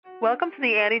Welcome to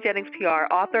the Annie Jennings PR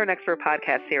Author and Expert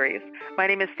Podcast Series. My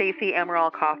name is Stacey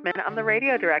Emerald Kaufman. I'm the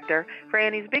radio director for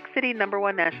Annie's Big City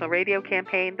 #1 national radio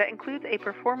campaign that includes a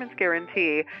performance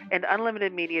guarantee and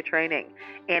unlimited media training.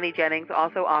 Annie Jennings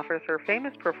also offers her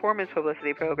famous performance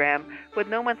publicity program with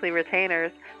no monthly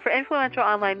retainers for influential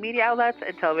online media outlets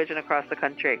and television across the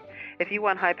country. If you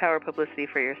want high-power publicity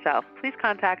for yourself, please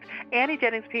contact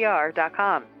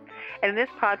AnnieJenningsPR.com. And in this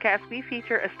podcast, we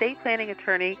feature estate planning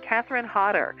attorney Catherine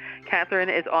Hodder. Catherine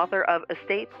is author of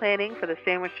Estate Planning for the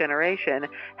Sandwich Generation,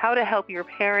 How to Help Your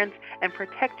Parents and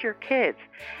Protect Your Kids.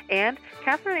 And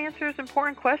Catherine answers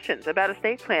important questions about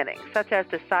estate planning, such as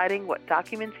deciding what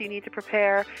documents you need to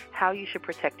prepare, how you should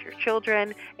protect your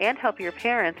children, and help your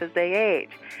parents as they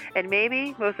age. And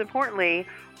maybe, most importantly,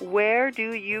 where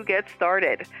do you get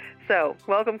started? So,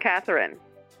 welcome, Catherine.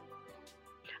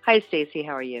 Hi, Stacey.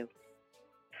 How are you?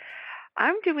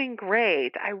 I'm doing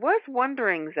great. I was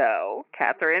wondering, though,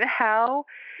 Catherine, how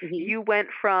you went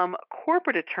from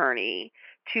corporate attorney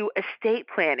to estate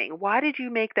planning. Why did you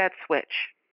make that switch?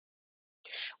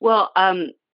 Well,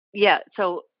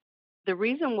 so the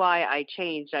reason why I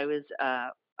changed,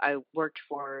 I worked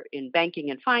in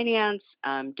banking and finance,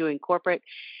 doing corporate.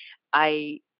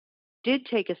 I did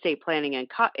take estate planning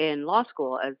in law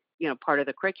school as part of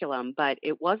the curriculum, but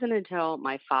it wasn't until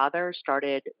my father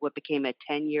started what became a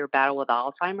 10-year battle with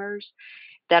Alzheimer's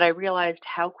that I realized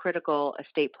how critical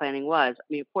estate planning was. I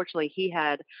mean, fortunately, he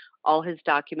had all his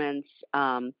documents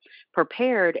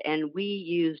prepared, and we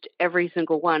used every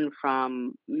single one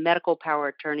from medical power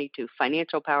of attorney to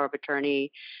financial power of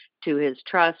attorney to his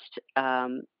trust,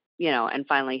 and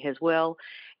finally his will.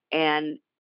 And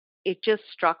it just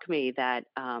struck me that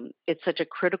it's such a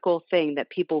critical thing that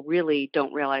people really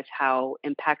don't realize how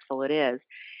impactful it is.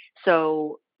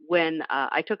 So when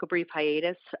I took a brief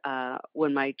hiatus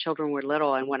when my children were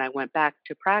little, and when I went back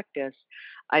to practice,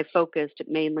 I focused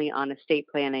mainly on estate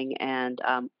planning and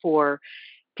for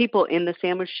people in the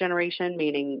sandwich generation,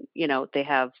 meaning, they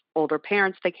have older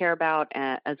parents they care about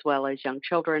as well as young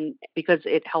children, because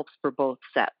it helps for both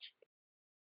sets.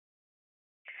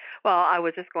 Well, I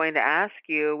was just going to ask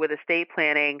you, with estate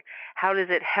planning, how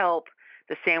does it help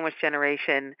the sandwich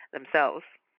generation themselves?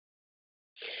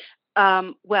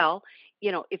 Well,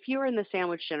 if you're in the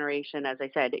sandwich generation, as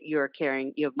I said, you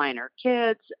have minor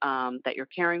kids that you're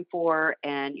caring for,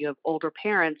 and you have older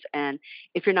parents. And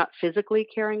if you're not physically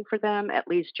caring for them, at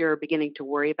least you're beginning to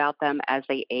worry about them as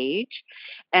they age.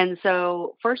 And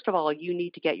so, first of all, you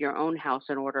need to get your own house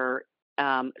in order.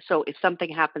 So if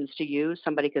something happens to you,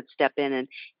 somebody could step in and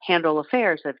handle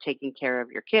affairs of taking care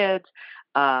of your kids,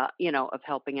 of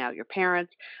helping out your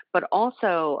parents. But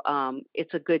also,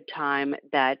 it's a good time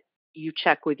that you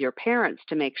check with your parents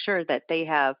to make sure that they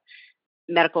have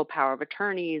medical power of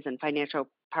attorneys and financial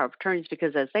power of attorneys,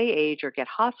 because as they age or get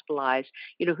hospitalized,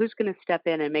 who's going to step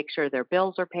in and make sure their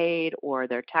bills are paid or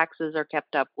their taxes are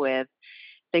kept up with,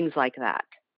 things like that.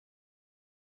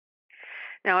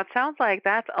 Now, it sounds like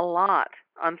that's a lot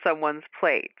on someone's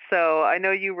plate. So I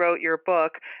know you wrote your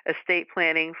book, Estate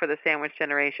Planning for the Sandwich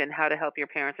Generation, How to Help Your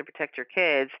Parents and Protect Your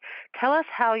Kids. Tell us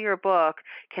how your book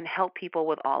can help people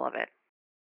with all of it.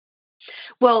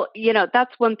 Well,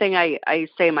 that's one thing I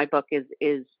say in my book is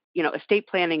estate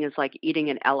planning is like eating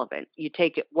an elephant. You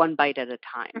take it one bite at a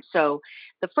time. So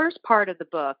the first part of the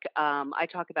book, I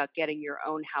talk about getting your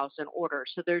own house in order.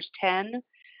 So there's 10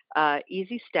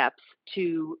 easy steps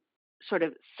to sort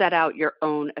of set out your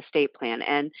own estate plan.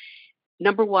 And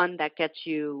number one, that gets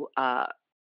you,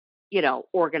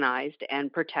 organized and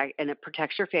it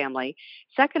protects your family.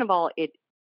 Second of all, it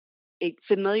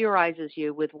familiarizes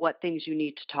you with what things you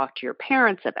need to talk to your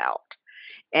parents about.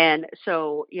 And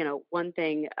so, one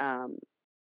thing,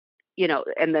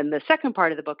 and then the second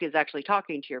part of the book is actually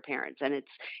talking to your parents, and it's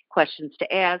questions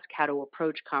to ask, how to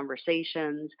approach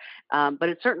conversations. But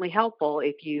it's certainly helpful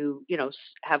if you,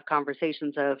 have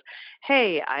conversations of,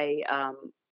 hey,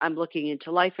 I'm looking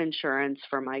into life insurance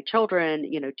for my children.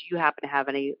 Do you happen to have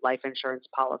any life insurance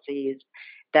policies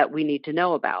that we need to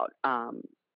know about?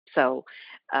 So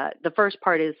the first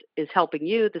part is helping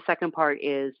you. The second part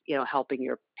is, helping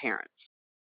your parents.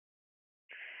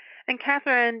 And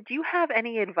Catherine, do you have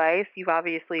any advice? You've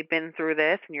obviously been through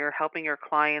this and you're helping your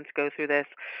clients go through this.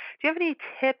 Do you have any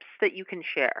tips that you can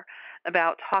share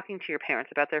about talking to your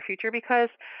parents about their future? Because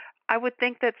I would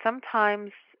think that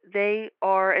sometimes they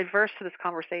are adverse to this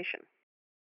conversation.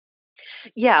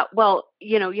 Yeah, well,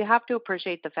 you have to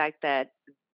appreciate the fact that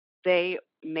they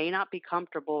may not be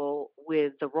comfortable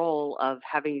with the role of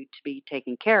having to be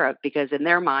taken care of, because in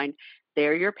their mind,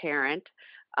 they're your parent.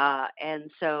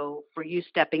 And so for you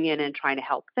stepping in and trying to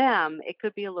help them, it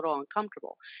could be a little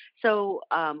uncomfortable. So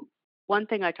one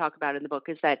thing I talk about in the book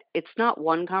is that it's not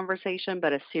one conversation,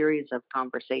 but a series of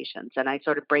conversations. And I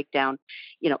sort of break down,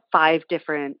 5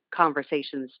 different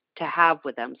conversations to have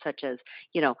with them, such as,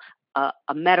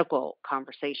 a medical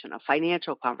conversation, a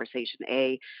financial conversation,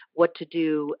 a what to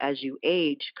do as you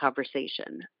age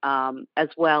conversation, as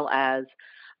well as,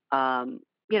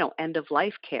 end of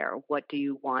life care. What do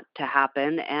you want to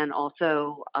happen? And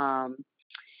also,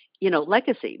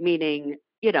 legacy, meaning,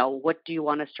 what do you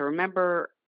want us to remember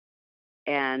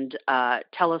and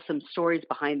tell us some stories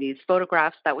behind these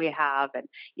photographs that we have, and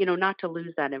not to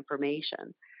lose that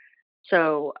information.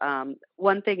 So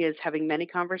one thing is having many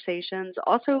conversations.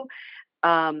 Also,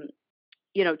 um,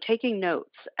 taking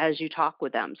notes as you talk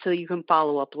with them, so you can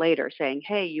follow up later, saying,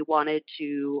 "Hey, you wanted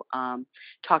to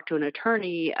talk to an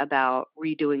attorney about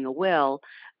redoing a will.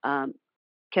 Um,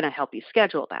 can I help you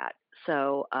schedule that?"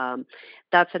 So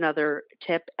that's another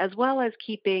tip, as well as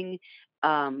keeping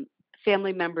um,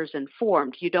 family members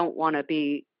informed. You don't want to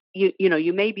be,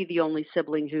 you may be the only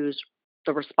sibling who's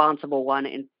the responsible one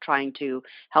in trying to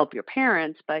help your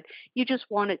parents, but you just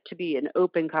want it to be an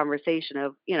open conversation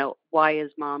of, why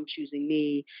is mom choosing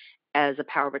me as a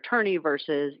power of attorney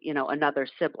versus, another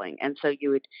sibling? And so you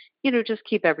would, just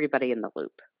keep everybody in the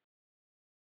loop.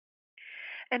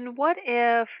 And what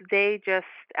if they just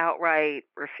outright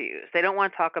refuse? They don't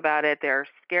want to talk about it. They're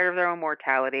scared of their own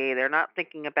mortality. They're not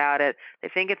thinking about it. They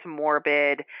think it's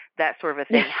morbid, that sort of a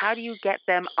thing. How do you get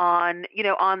them on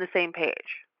the same page?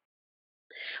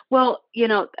 Well,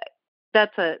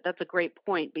 that's a great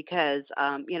point because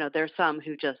there's some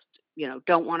who just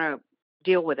don't want to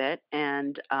deal with it,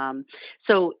 and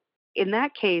so in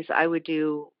that case, I would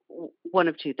do one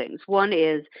of two things. One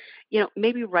is,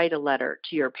 maybe write a letter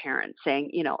to your parents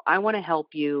saying, I want to help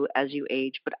you as you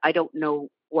age, but I don't know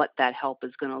what that help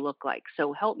is going to look like.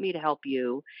 So help me to help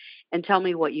you, and tell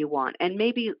me what you want, and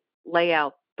maybe lay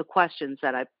out the questions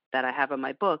that I have in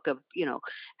my book of,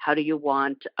 how do you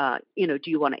want, do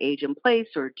you want to age in place,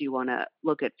 or do you want to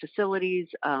look at facilities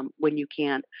when you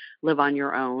can't live on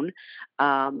your own?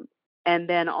 And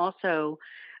then also,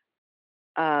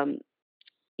 um,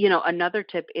 another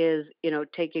tip is,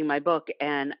 taking my book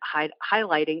and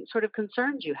highlighting sort of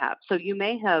concerns you have. So you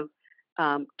may have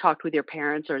talked with your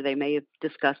parents, or they may have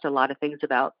discussed a lot of things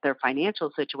about their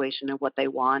financial situation and what they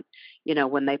want,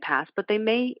 when they pass, but they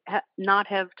may not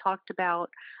have talked about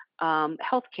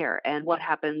healthcare and what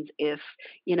happens if,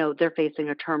 they're facing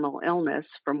a terminal illness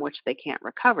from which they can't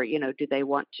recover. Do they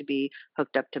want to be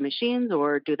hooked up to machines,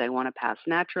 or do they want to pass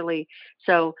naturally?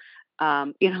 So,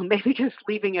 maybe just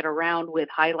leaving it around with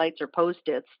highlights or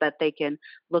post-its that they can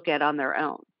look at on their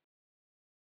own.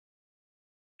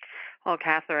 Well,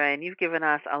 Catherine, you've given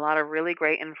us a lot of really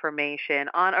great information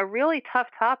on a really tough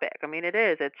topic. I mean, it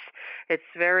is. It's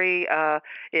very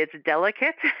it's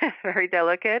delicate, very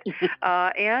delicate,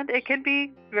 and it can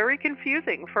be very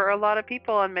confusing for a lot of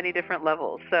people on many different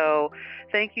levels. So,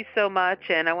 thank you so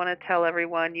much. And I want to tell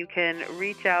everyone you can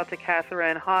reach out to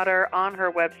Catherine Hodder on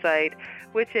her website,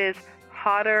 which is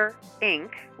Hodder Inc.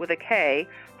 with a K.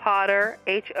 Hodder,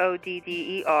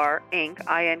 Hodder, Inc.,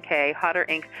 I-N-K,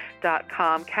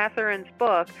 hodderinc.com. Catherine's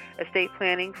book, Estate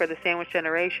Planning for the Sandwich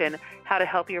Generation, How to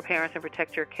Help Your Parents and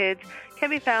Protect Your Kids,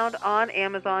 can be found on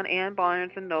Amazon and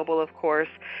Barnes & Noble, of course.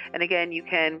 And again, you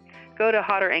can go to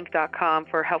hodderinc.com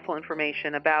for helpful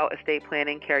information about estate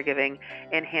planning, caregiving,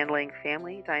 and handling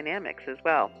family dynamics as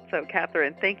well. So,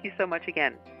 Catherine, thank you so much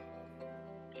again.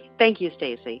 Thank you,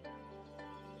 Stacy.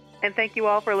 And thank you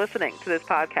all for listening to this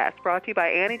podcast brought to you by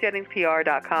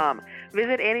AnnieJenningsPR.com.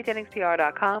 Visit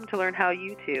AnnieJenningsPR.com to learn how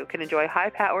you too can enjoy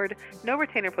high-powered,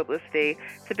 no-retainer publicity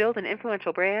to build an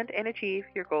influential brand and achieve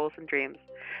your goals and dreams.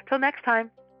 Till next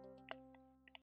time.